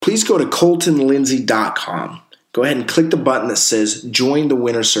please go to coltonlindsay.com. Go ahead and click the button that says Join the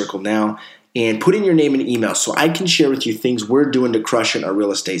Winner Circle now and put in your name and email so I can share with you things we're doing to crush in our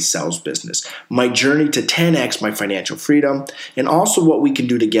real estate sales business, my journey to 10x my financial freedom, and also what we can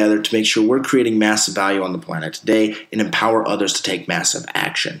do together to make sure we're creating massive value on the planet today and empower others to take massive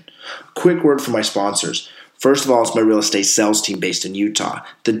action. Quick word from my sponsors. First of all, it's my real estate sales team based in Utah,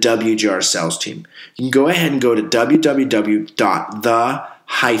 the WGR Sales Team. You can go ahead and go to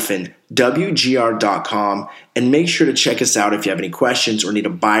www.the-wgr.com and make sure to check us out if you have any questions or need a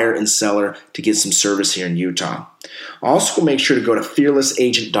buyer and seller to get some service here in Utah. Also, make sure to go to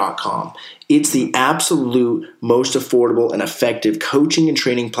fearlessagent.com. It's the absolute most affordable and effective coaching and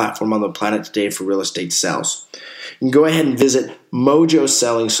training platform on the planet today for real estate sales. You can go ahead and visit Mojo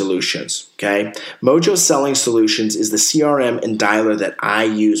Selling Solutions, okay? Mojo Selling Solutions is the CRM and dialer that I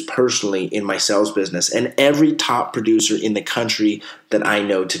use personally in my sales business and every top producer in the country that I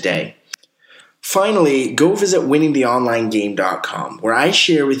know today. Finally, go visit winningtheonlinegame.com where I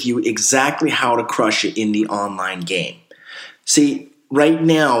share with you exactly how to crush it in the online game. See, right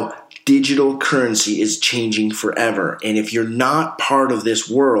now, digital currency is changing forever, and if you're not part of this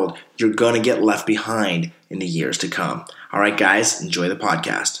world, you're going to get left behind in the years to come. All right, guys, enjoy the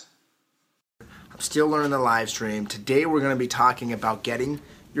podcast. I'm still learning the live stream. Today, we're going to be talking about getting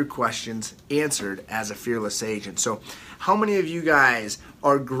your questions answered as a fearless agent. So, how many of you guys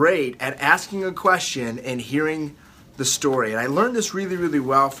are great at asking a question and hearing the story? And I learned this really, really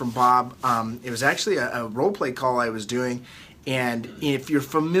well from Bob. It was actually a role play call I was doing. And if you're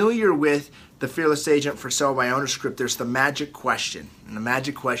familiar with the Fearless Agent for Sale by Owner script, there's the magic question. And the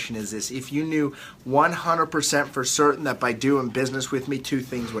magic question is this: if you knew 100% for certain that by doing business with me, two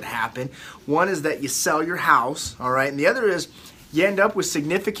things would happen. One is that you sell your house, all right? And the other is you end up with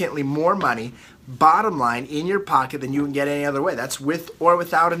significantly more money, bottom line, in your pocket than you can get any other way. That's with or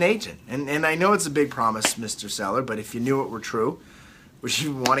without an agent. And I know it's a big promise, Mr. Seller, but if you knew it were true, would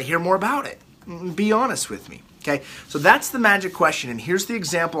you want to hear more about it? Be honest with me. Okay, so that's the magic question, and here's the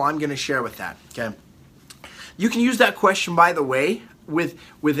example I'm going to share with that. Okay, you can use that question, by the way, with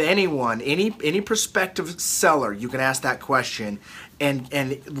anyone, any prospective seller. You can ask that question, and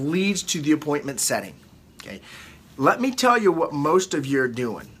it leads to the appointment setting. Okay, let me tell you what most of you are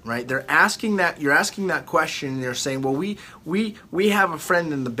doing. Right, they're asking that. You're asking that question, and they're saying, "Well, we have a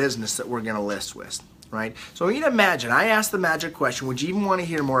friend in the business that we're going to list with." Right, so you can imagine. I asked the magic question. Would you even want to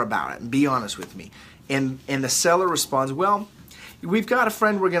hear more about it? And be honest with me. And the seller responds, well, we've got a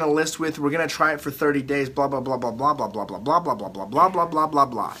friend we're going to list with. We're going to try it for 30 days, blah, blah, blah, blah, blah, blah, blah, blah, blah, blah, blah, blah, blah, blah, blah, blah,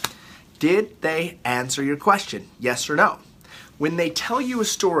 blah. Did they answer your question? Yes or no? When they tell you a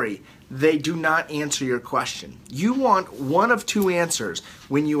story, they do not answer your question. You want one of two answers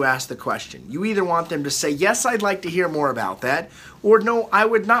when you ask the question. You either want them to say, yes, I'd like to hear more about that, or no, I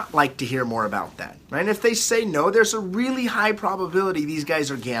would not like to hear more about that. Right? And if they say no, there's a really high probability these guys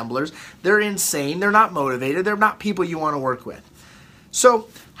are gamblers. They're insane. They're not motivated. They're not people you want to work with. So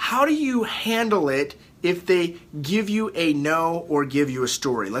how do you handle it if they give you a no or give you a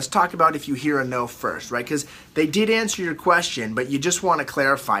story? Let's talk about if you hear a no first, right? Because they did answer your question, but you just want to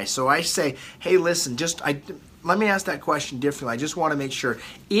clarify. So I say, hey, listen, let me ask that question differently. I just want to make sure.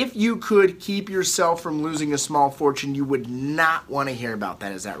 If you could keep yourself from losing a small fortune, you would not want to hear about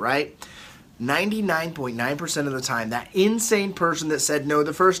that. Is that right? 99.9% of the time, that insane person that said no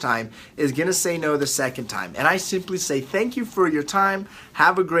the first time is going to say no the second time. And I simply say, thank you for your time.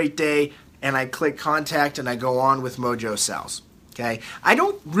 Have a great day. And I click contact and I go on with Mojo Sales. Okay? I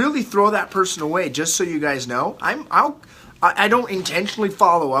don't really throw that person away, just so you guys know. I don't intentionally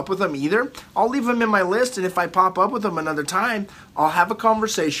follow up with them either. I'll leave them in my list, and if I pop up with them another time, I'll have a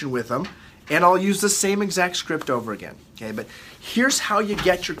conversation with them, and I'll use the same exact script over again. Okay? But here's how you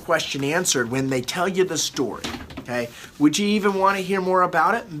get your question answered when they tell you the story. Okay? Would you even want to hear more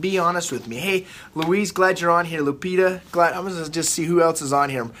about it? Be honest with me. Hey, Louise, glad you're on here. Lupita, I'm going to just see who else is on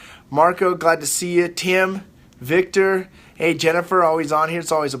here. Marco, glad to see you. Tim, Victor, hey, Jennifer, always on here.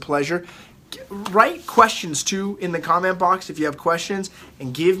 It's always a pleasure. Write questions too in the comment box if you have questions,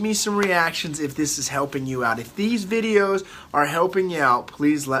 and give me some reactions if this is helping you out. If these videos are helping you out,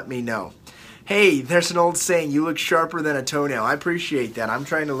 please let me know. Hey, there's an old saying, you look sharper than a toenail. I appreciate that. I'm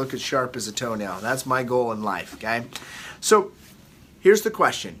trying to look as sharp as a toenail. That's my goal in life, okay? So here's the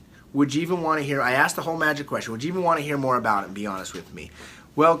question. Would you even want to hear, I asked the whole magic question, would you even want to hear more about it? And be honest with me.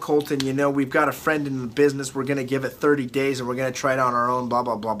 Well, Colton, we've got a friend in the business. We're going to give it 30 days and we're going to try it on our own, blah,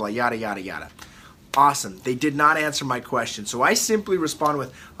 blah, blah, blah, yada, yada, yada. Awesome. They did not answer my question. So I simply respond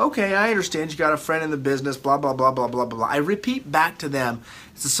with, okay, I understand you got a friend in the business, blah, blah, blah, blah, blah, blah. I repeat back to them.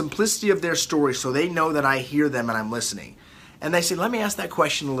 It's the simplicity of their story so they know that I hear them and I'm listening. and they say, let me ask that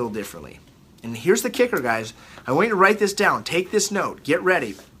question a little differently. And here's the kicker, guys. I want you to write this down. Take this note. Get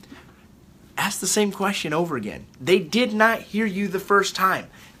ready. Ask the same question over again. They did not hear you the first time.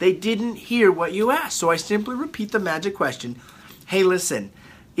 They didn't hear what you asked. So I simply repeat the magic question. Hey, listen,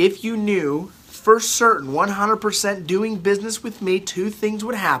 if you knew for certain 100% doing business with me, two things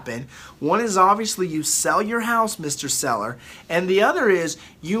would happen. One is obviously you sell your house, Mr. Seller, and the other is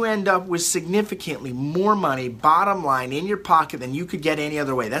you end up with significantly more money, bottom line, in your pocket than you could get any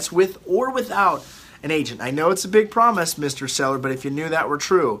other way. That's with or without an agent. I know it's a big promise, Mr. Seller, but if you knew that were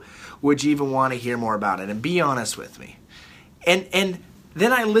true, would you even want to hear more about it? And be honest with me. And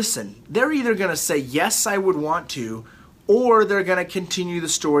then I listen. They're either going to say, yes, I would want to, or they're going to continue the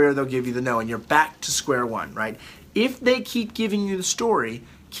story, or they'll give you the no, and you're back to square one, right? If they keep giving you the story,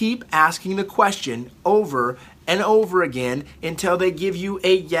 keep asking the question over and over again until they give you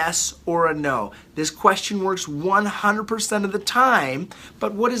a yes or a no. This question works 100% of the time,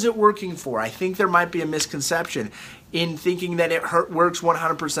 but what is it working for? I think there might be a misconception in thinking that it works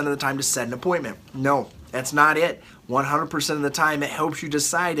 100% of the time to set an appointment. No, that's not it. 100% of the time, it helps you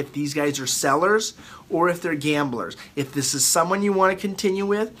decide if these guys are sellers or if they're gamblers. If this is someone you want to continue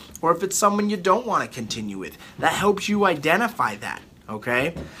with or if it's someone you don't want to continue with. That helps you identify that,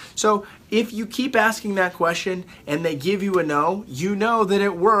 okay? So if you keep asking that question and they give you a no, you know that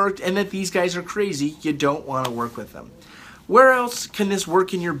it worked and that these guys are crazy. You don't want to work with them. Where else can this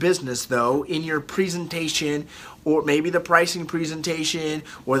work in your business, though? In your presentation, or maybe the pricing presentation,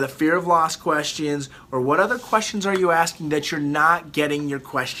 or the fear of loss questions, or what other questions are you asking that you're not getting your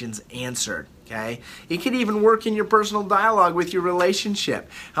questions answered? Okay? It could even work in your personal dialogue with your relationship.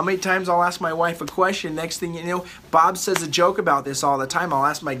 How many times I'll ask my wife a question, next thing you know, Bob says a joke about this all the time. I'll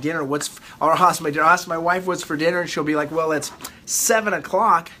ask my wife what's for dinner, and she'll be like, well, it's 7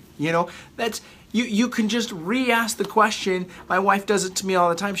 o'clock. You know, that's you can just re-ask the question. My wife does it to me all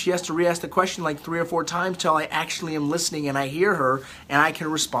the time. She has to re-ask the question like 3 or 4 times till I actually am listening and I hear her and I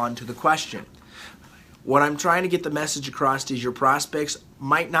can respond to the question. What I'm trying to get the message across is your prospects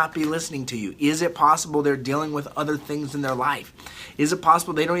might not be listening to you. Is it possible they're dealing with other things in their life? Is it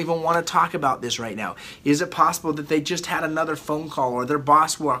possible they don't even want to talk about this right now? Is it possible that they just had another phone call, or their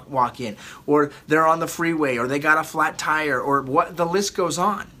boss walk in, or they're on the freeway, or they got a flat tire, or what? The list goes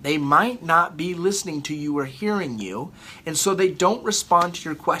on. They might not be listening to you or hearing you, and so they don't respond to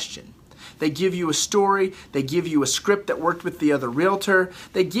your question. They give you a story. They give you a script that worked with the other realtor.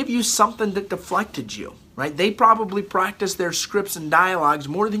 They give you something that deflected you, right? They probably practice their scripts and dialogues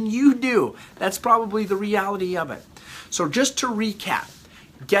more than you do. That's probably the reality of it. So just to recap,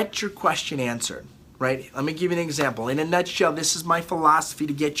 get your question answered, right? Let me give you an example. In a nutshell, this is my philosophy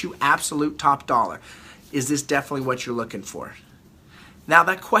to get you absolute top dollar. Is this definitely what you're looking for? Now,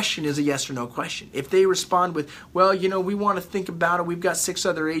 that question is a yes or no question. If they respond with, well, you know, we want to think about it. We've got 6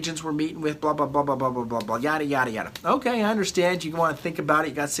 other agents we're meeting with, blah, blah, blah, blah, blah, blah, blah, blah, yada, yada, yada. Okay, I understand. You want to think about it.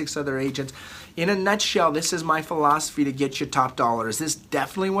 You got 6 other agents. In a nutshell, this is my philosophy to get you top dollar. Is this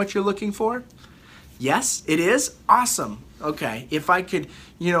definitely what you're looking for? Yes, it is? Awesome. Okay, if I could,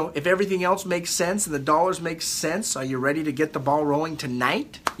 you know, if everything else makes sense and the dollars make sense, are you ready to get the ball rolling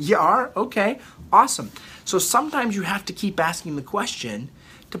tonight? You are? Okay, awesome. So sometimes you have to keep asking the question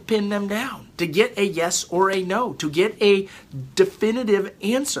to pin them down, to get a yes or a no, to get a definitive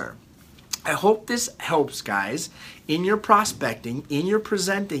answer. I hope this helps, guys, in your prospecting, in your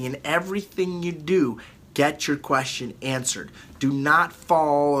presenting, in everything you do. Get your question answered. Do not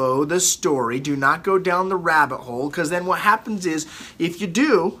follow the story. Do not go down the rabbit hole, because then what happens is if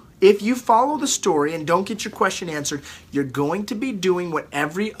you follow the story and don't get your question answered, you're going to be doing what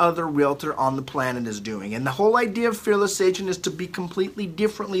every other realtor on the planet is doing. And the whole idea of Fearless Agent is to be completely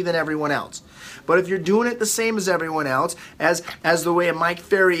differently than everyone else. But if you're doing it the same as everyone else, as the way a Mike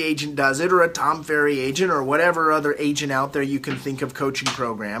Ferry agent does it, or a Tom Ferry agent, or whatever other agent out there you can think of coaching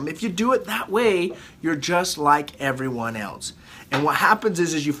program, if you do it that way, you're just like everyone else. And what happens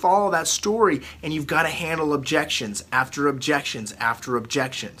is you follow that story and you've got to handle objections after objections after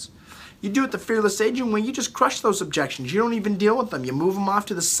objections. You do it the Fearless Agent way, you just crush those objections. You don't even deal with them. You move them off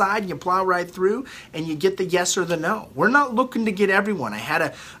to the side, you plow right through, and you get the yes or the no. We're not looking to get everyone. I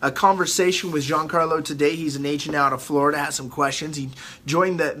had a conversation with Giancarlo today. He's an agent out of Florida, has some questions. He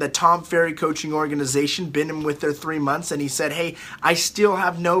joined the Tom Ferry coaching organization, been with there 3 months, and he said, hey, I still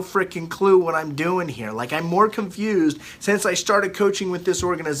have no freaking clue what I'm doing here. Like, I'm more confused since I started coaching with this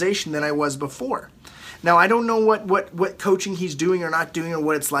organization than I was before. Now, I don't know what coaching he's doing or not doing or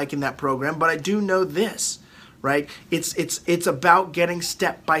what it's like in that program, but I do know this, right? It's about getting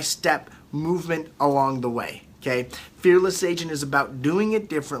step-by-step movement along the way. Okay, Fearless Agent is about doing it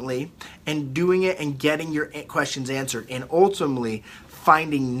differently and doing it and getting your questions answered and ultimately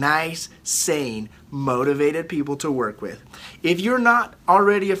finding nice, sane, motivated people to work with. If you're not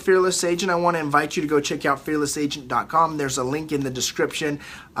already a Fearless Agent, I want to invite you to go check out fearlessagent.com. There's a link in the description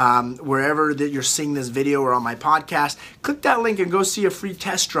wherever that you're seeing this video or on my podcast. Click that link and go see a free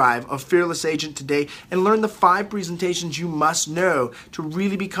test drive of Fearless Agent today and learn the 5 presentations you must know to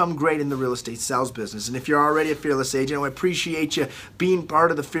really become great in the real estate sales business. And if you're already a Fearless Agent, I appreciate you being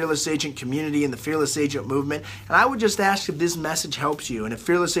part of the Fearless Agent community and the Fearless Agent movement. And I would just ask if this message helps you, and if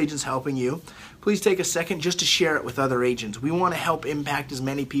Fearless Agent's helping you, please take a second just to share it with other agents. We want to help impact as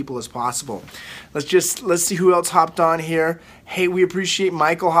many people as possible. Let's see who else hopped on here. Hey, we appreciate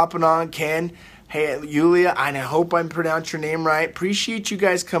Michael hopping on, Ken. Hey, Yulia, I hope I pronounced your name right. Appreciate you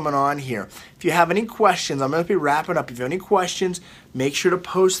guys coming on here. If you have any questions, I'm going to be wrapping up. If you have any questions, make sure to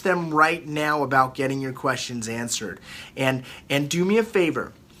post them right now about getting your questions answered. And do me a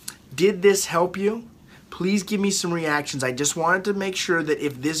favor. Did this help you? Please give me some reactions. I just wanted to make sure that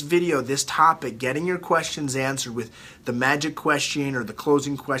if this video, this topic, getting your questions answered with the magic question or the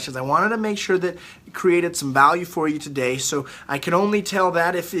closing questions, I wanted to make sure that it created some value for you today. So I can only tell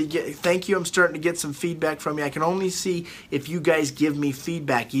that if you get, thank you, I'm starting to get some feedback from you. I can only see if you guys give me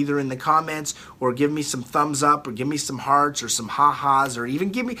feedback either in the comments or give me some thumbs up or give me some hearts or some ha-has or even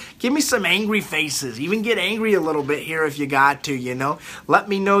give me some angry faces. Even get angry a little bit here if you got to, you know. Let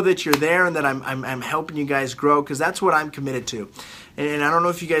me know that you're there and that I'm helping you guys grow, because that's what I'm committed to. And I don't know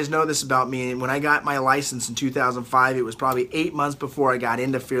if you guys know this about me. When I got my license in 2005, it was probably 8 months before I got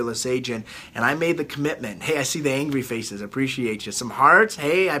into Fearless Agent, and I made the commitment. Hey, I see the angry faces. I appreciate you. Some hearts.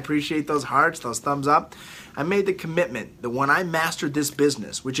 Hey, I appreciate those hearts, those thumbs up. I made the commitment that when I mastered this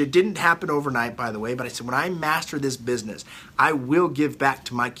business, which it didn't happen overnight, by the way, but I said when I master this business, I will give back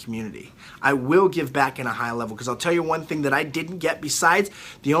to my community. I will give back in a high level, because I'll tell you one thing that I didn't get besides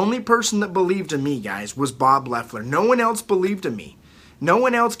the only person that believed in me, guys, was Bob Leffler. No one else believed in me. No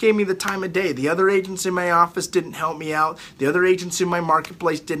one else gave me the time of day. The other agents in my office didn't help me out. The other agents in my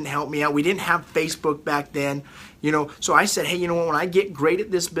marketplace didn't help me out. We didn't have Facebook back then. You know, so I said, hey, you know what, when I get great at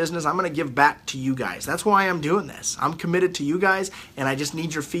this business, I'm going to give back to you guys. That's why I'm doing this. I'm committed to you guys, and I just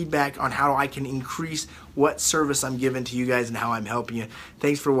need your feedback on how I can increase what service I'm giving to you guys and how I'm helping you.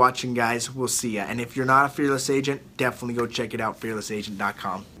 Thanks for watching, guys. We'll see ya. And if you're not a Fearless Agent, definitely go check it out,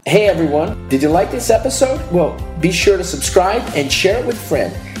 fearlessagent.com. Hey, everyone. Did you like this episode? Well, be sure to subscribe and share it with a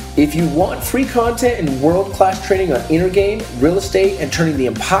friend. If you want free content and world-class training on inner game, real estate, and turning the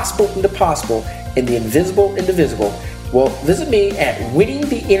impossible into possible and the invisible into visible, well, visit me at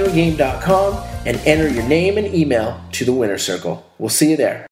winningtheinnergame.com and enter your name and email to the winner circle. We'll see you there.